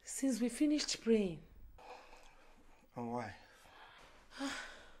since we finished praying. And why?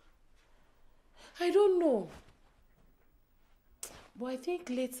 I don't know. But I think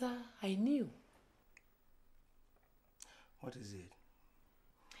later I knew. What is it?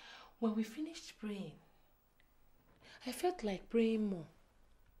 When we finished praying, I felt like praying more.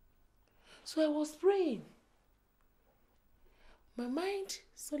 So I was praying. My mind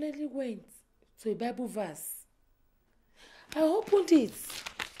suddenly went to a Bible verse. I opened it.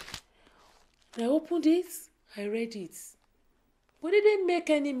 I read it. But it didn't make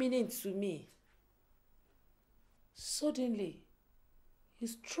any meaning to me. Suddenly, it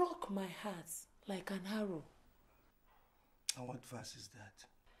struck my heart like an arrow. And what verse is that?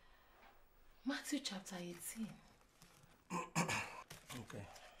 Matthew chapter 18. Okay.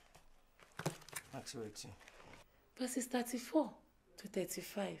 Matthew 18. Verses 34 to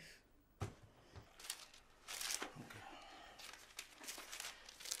 35.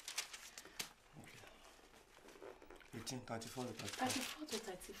 34 to 35. 34 to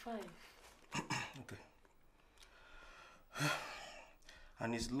 35. Okay.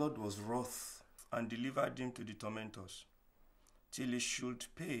 And his Lord was wroth and delivered him to the tormentors, till he should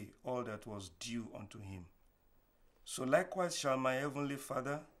pay all that was due unto him. So likewise shall my heavenly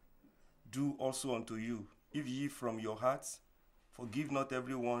Father do also unto you, if ye from your hearts forgive not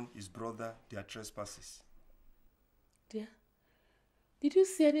every one his brother their trespasses. Dear, did you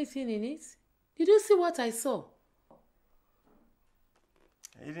see anything in it? Did you see what I saw?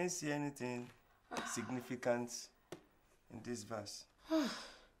 I didn't see anything significant in this verse.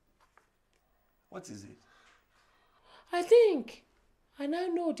 What is it? I think I now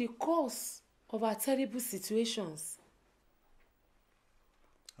know the cause of our terrible situations.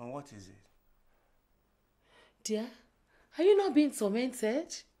 And what is it? Dear, are you not being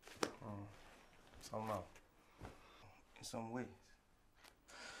tormented? Somehow. In some ways.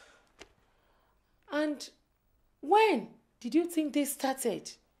 And when did you think this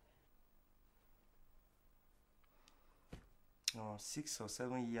started? 6 or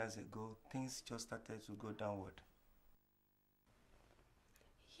 7 years ago, things just started to go downward.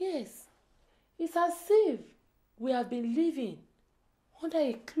 Yes, it's as if we have been living under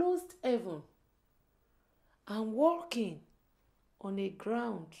a closed heaven and walking on a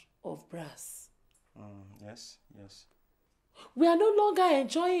ground of brass. Yes, yes. We are no longer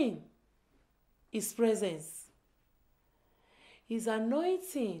enjoying His presence. His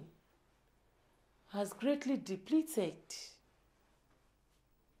anointing has greatly depleted.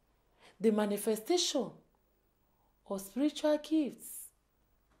 The manifestation of spiritual gifts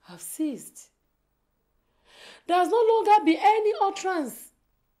have ceased. There has no longer be any utterance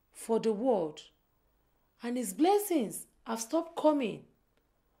for the word, and His blessings have stopped coming.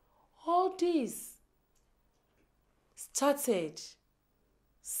 All this started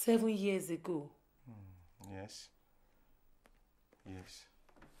 7 years ago. Yes. Yes.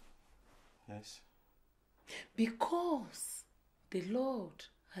 Yes. Because the Lord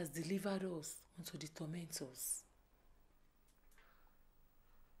has delivered us unto the tormentors.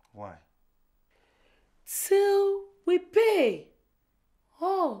 Why? Till we pay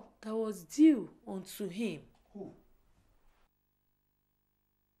all that was due unto Him. Who?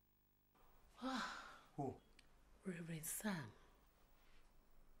 Who? Reverend Sam.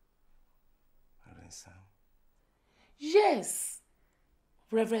 Reverend Sam? Yes,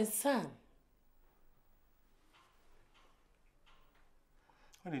 Reverend Sam.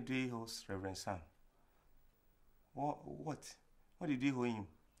 What did they owe Reverend Sam? What? What did they owe him?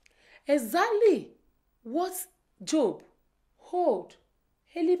 Exactly what Job owed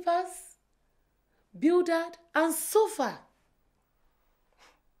Eliphaz, Bildad, and Zophar.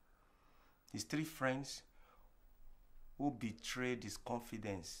 His 3 friends who betrayed his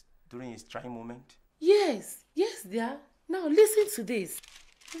confidence during his trying moment? Yes, dear. Now listen to this.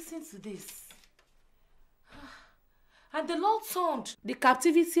 Listen to this. And the Lord turned the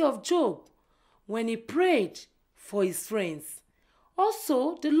captivity of Job when he prayed for his friends.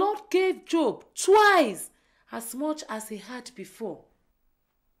 Also, the Lord gave Job twice as much as he had before.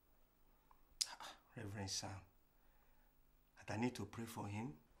 Reverend Sam, and I need to pray for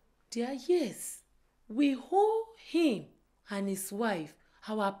him? Dear, yes. We owe him and his wife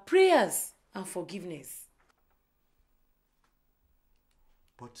our prayers and forgiveness.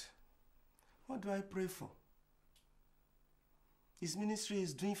 But what do I pray for? His ministry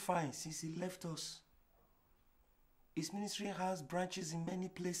is doing fine since he left us. His ministry has branches in many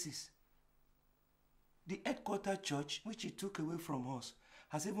places. The headquarter church, which he took away from us,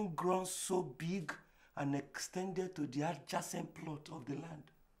 has even grown so big and extended to the adjacent plot of the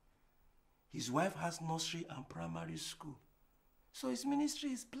land. His wife has nursery and primary school. So his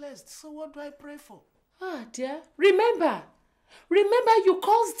ministry is blessed. So what do I pray for? Dear, remember you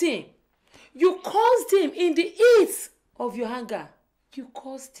caused him. You caused him in the heat of your anger. You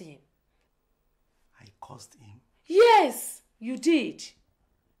caused him. I caused him? Yes, you did.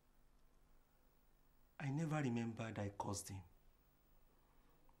 I never remembered I caused him.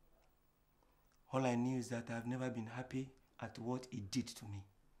 All I knew is that I've never been happy at what he did to me.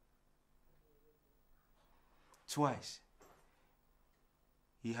 Twice,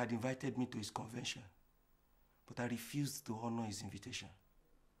 he had invited me to his convention, but I refused to honor his invitation.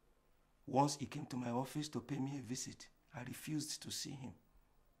 Once he came to my office to pay me a visit, I refused to see him.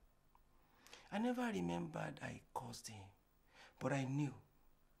 I never remembered I caused him, but I knew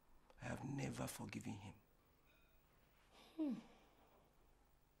I have never forgiven him.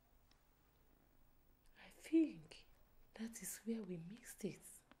 I think that is where we mixed it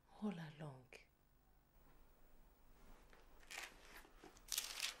all along.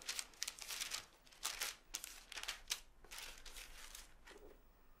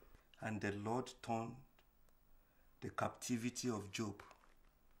 And the Lord turned the captivity of Job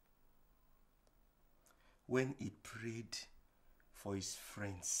when he prayed for his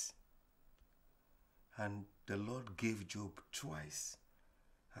friends. And the Lord gave Job twice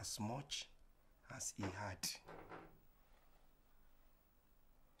as much as he had.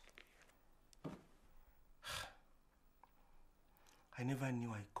 I never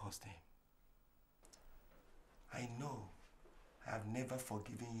knew I caused him. I know I have never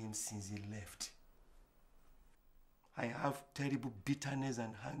forgiven him since he left. I have terrible bitterness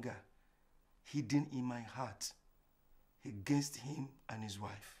and anger hidden in my heart against him and his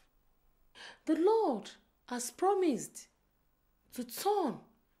wife. The Lord has promised to turn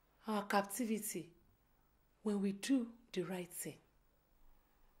our captivity when we do the right thing.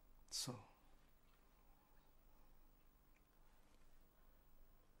 So,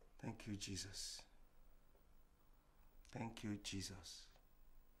 thank you, Jesus. Thank you, Jesus.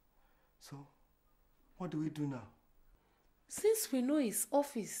 So, what do we do now? Since we know his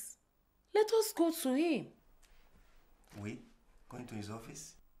office, let us go to him. We? Going to his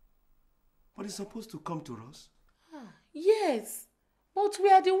office? But he's supposed to come to us. Yes, but we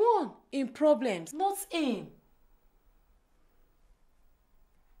are the one in problems, not him.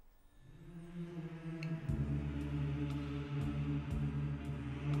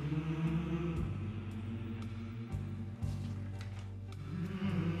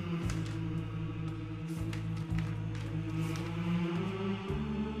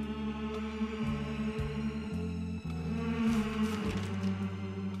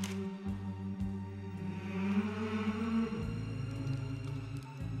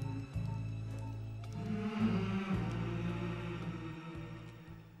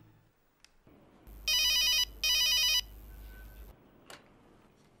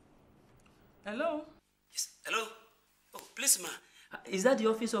 Hello? Yes, hello? Oh, please, ma. Is that the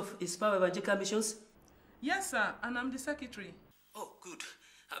office of His Power Evangelical Missions? Yes, sir, and I'm the secretary. Oh, good.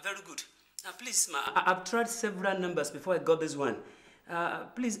 Very good. Please, ma. I've tried several numbers before I got this one.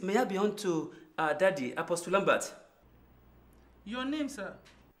 Please, may I be on to Daddy, Apostle Lambert? Your name, sir?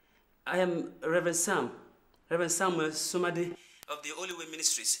 I am Reverend Sam. Reverend Samuel Somade of the Holy Way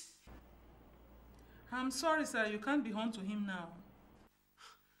Ministries. I'm sorry, sir, you can't be on to him now.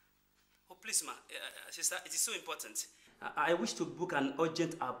 Oh, please, ma. Sister, it is so important. I wish to book an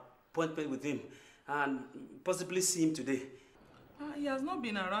urgent appointment with him and possibly see him today. He has not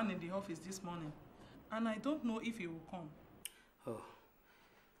been around in the office this morning, and I don't know if he will come. Oh.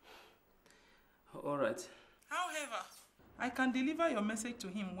 All right. However, I can deliver your message to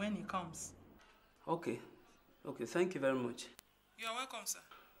him when he comes. Okay. Okay, thank you very much. You are welcome, sir.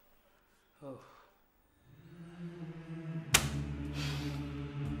 Oh.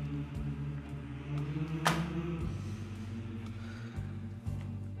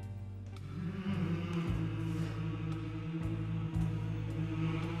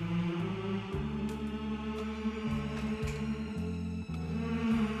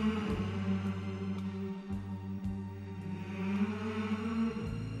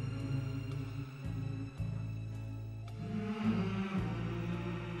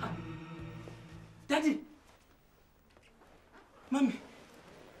 Daddy! Mommy!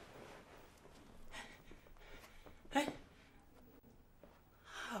 Hey?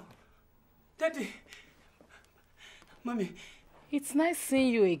 How? Daddy! Mommy! It's nice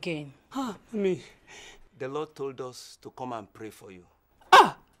seeing you again. Mommy. The Lord told us to come and pray for you.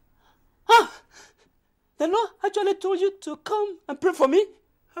 The Lord actually told you to come and pray for me?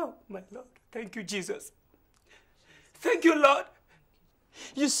 Oh, my Lord. Thank you, Jesus. Thank you, Lord.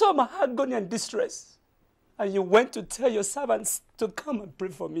 You saw my agony and distress, and you went to tell your servants to come and pray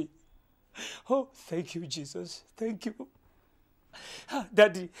for me. Oh, thank you, Jesus. Thank you.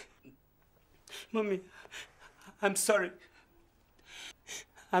 Daddy, Mommy, I'm sorry.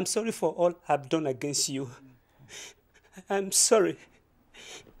 I'm sorry for all I've done against you. I'm sorry.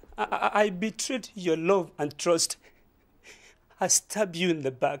 I betrayed your love and trust. I stabbed you in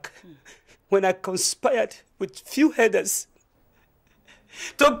the back when I conspired with few headers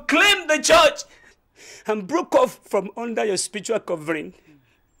to claim the church and broke off from under your spiritual covering.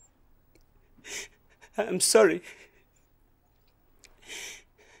 I'm sorry.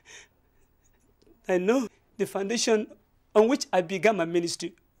 I know the foundation on which I began my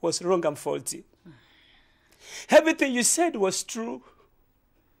ministry was wrong and faulty. Everything you said was true,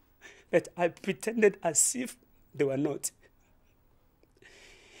 but I pretended as if they were not.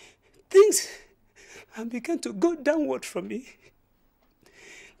 Things have begun to go downward for me.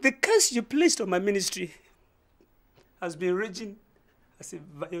 The curse you placed on my ministry has been raging as a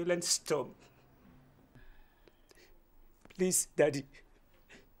violent storm. Please, Daddy,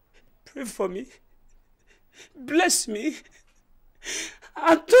 pray for me. Bless me.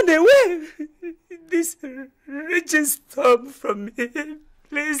 And turn away this raging storm from me.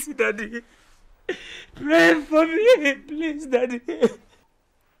 Please, Daddy. Pray for me. Please, Daddy.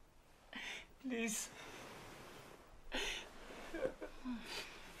 Please.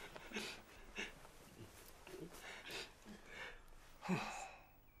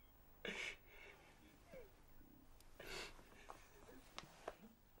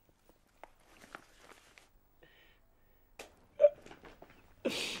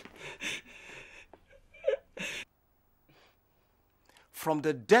 From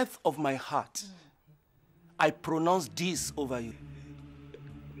the depth of my heart, I pronounce this over you.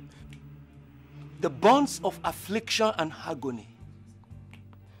 The bonds of affliction and agony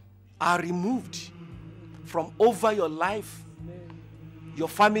are removed from over your life, your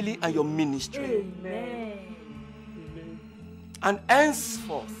family, and your ministry. Amen. And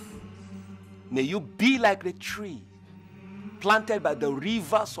henceforth, may you be like the tree planted by the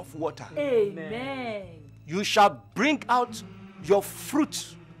rivers of water. Amen. You shall bring out your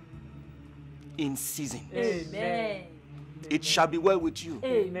fruit in season. Amen. It shall be well with you.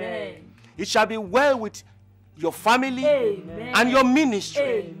 Amen. It shall be well with your family. Amen. And your ministry.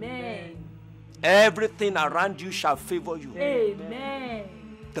 Amen. Everything around you shall favor you. Amen.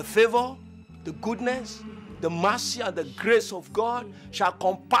 The favor, the goodness, the mercy, and the grace of God shall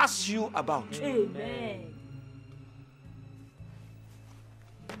compass you about. Amen.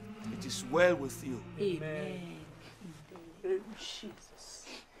 It is well with you. Amen. Jesus.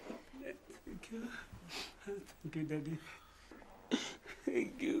 Thank you. Thank you, Daddy.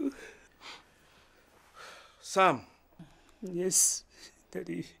 Thank you. Sam. Yes,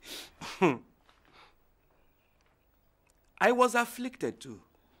 Daddy. I was afflicted too.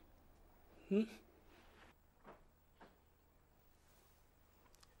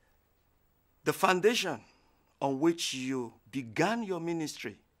 The foundation on which you began your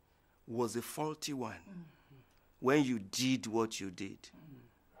ministry was a faulty one when you did what you did.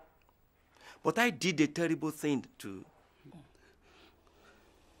 But I did a terrible thing too.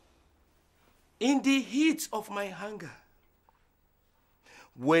 In the heat of my anger,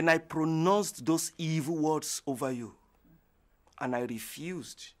 when I pronounced those evil words over you, and I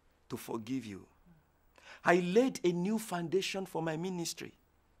refused to forgive you, I laid a new foundation for my ministry,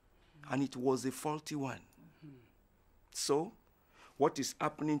 and it was a faulty one. So, what is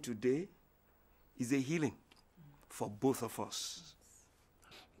happening today is a healing for both of us.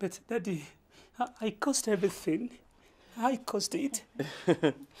 But Daddy, I caused everything. I caused it.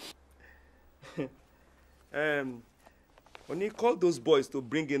 When you call those boys to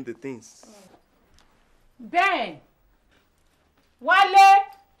bring in the things. Ben! Wale!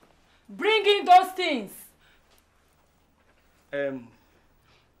 Bring in those things.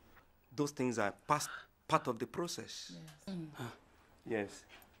 Those things are part of the process. Yes. Yes.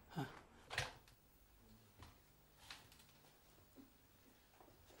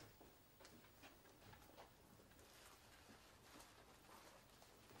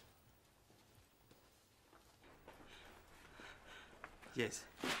 Yes.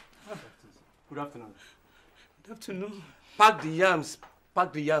 Good afternoon. Good afternoon. Pack the yams.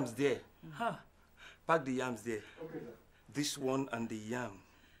 Pack the yams there. Huh. Pack the yams there. Okay, sir. This one and the yam.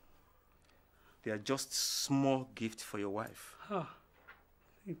 They are just small gift for your wife. Oh,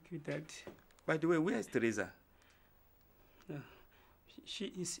 thank you, Dad. By the way, where is Teresa? She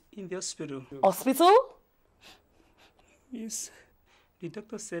is in the hospital. Hospital? Yes. The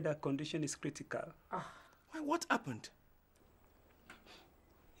doctor said her condition is critical. Why, what happened?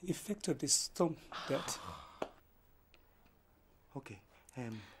 Effect of the storm, Dad. Okay.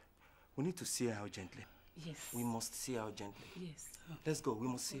 We need to see her urgently. Yes. We must see her urgently. Yes. Let's go. We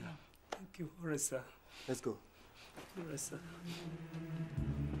must see her. Thank you. All right, sir. Let's go. All right, sir.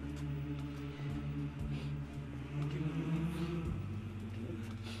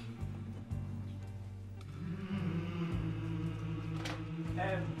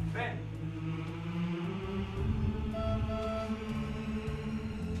 Ben.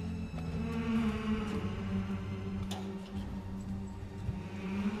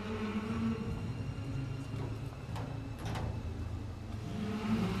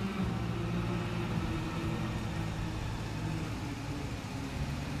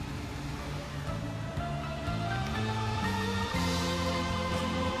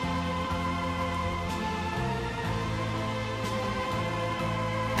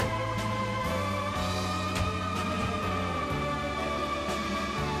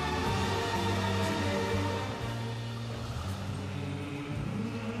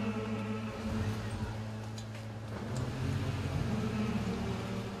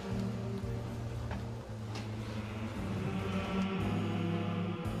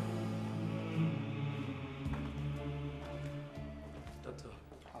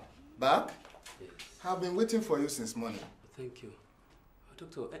 Back? Yes. I've been waiting for you since morning. Thank you.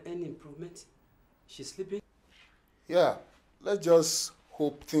 Doctor, any improvement? She's sleeping? Yeah, let's just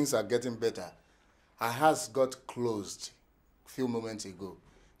hope things are getting better. Her eyes got closed a few moments ago.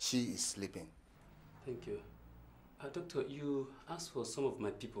 She is sleeping. Thank you. Doctor, you asked for some of my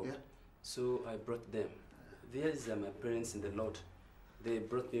people, so I brought them. These are my parents in the Lord. They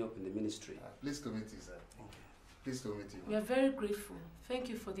brought me up in the ministry. Pleased to meet you, sir. Thank you. Pleased to meet you. We are very grateful. Thank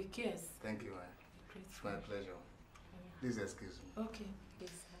you for the cares. Thank you, It's my pleasure. Please excuse me. Okay. Yes,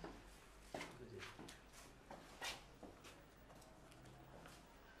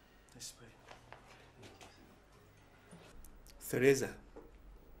 Let's pray. Teresa,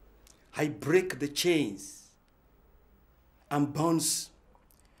 I break the chains and bonds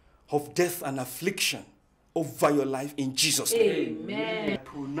of death and affliction over your life in Jesus' name. Amen. I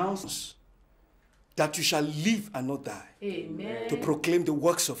pronounce that you shall live and not die. Amen. To proclaim the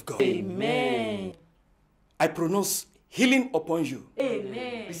works of God. Amen. I pronounce healing upon you.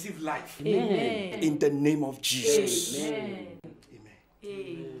 Amen. Receive life. Amen. In the name of Jesus. Amen. Amen.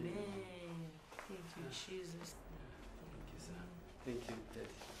 Amen. Thank you, Jesus. Thank you, sir. Thank you,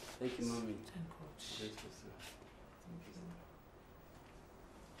 Daddy. Thank you, Mommy. Thank God. Grateful, sir. Thank you, sir.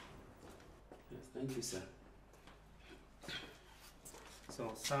 Yes, thank you, sir.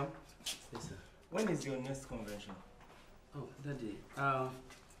 So, Sam? Yes, sir. When is your next convention? Oh, Daddy, our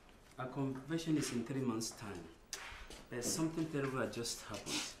convention is in 3 months' time. There's something terrible that just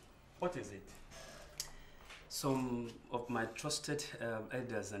happened. What is it? Some of my trusted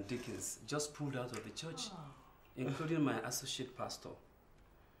elders and deacons just pulled out of the church, including my associate pastor.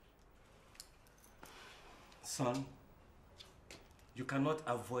 Son, you cannot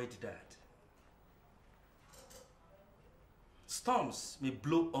avoid that. Storms may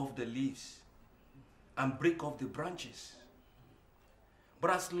blow off the leaves and break off the branches.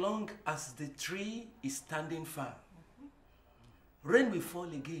 But as long as the tree is standing firm, rain will fall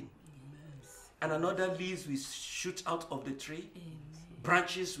again. And another leaves will shoot out of the tree.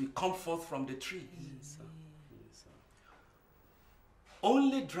 Branches will come forth from the tree.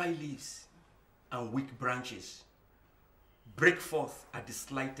 Only dry leaves and weak branches break forth at the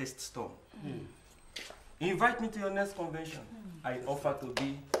slightest storm. Invite me to your next convention. I offer to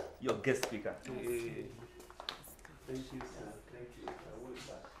be your guest speaker. Thank you, sir. Thank you. I will,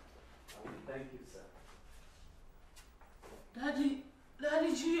 sir. I will. Thank you, sir.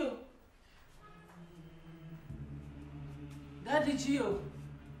 Daddy Gio. Daddy Gio.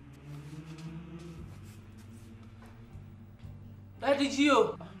 Daddy Gio.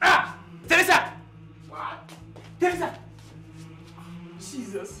 Ah! Teresa! What? Teresa!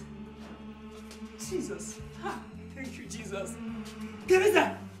 Jesus. Jesus. Ah, thank you, Jesus.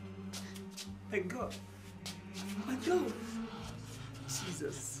 Teresa! Thank God. My God.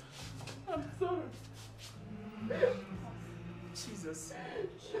 Jesus. I'm sorry. Jesus.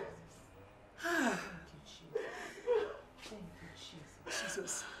 Ah. Thank you, Jesus.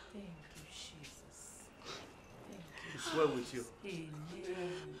 Jesus. Thank you, Jesus. Thank you. It's well with you.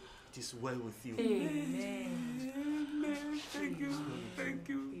 Amen. It is well with you. Amen. Amen. Thank you. Thank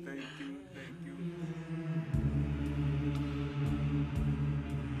you.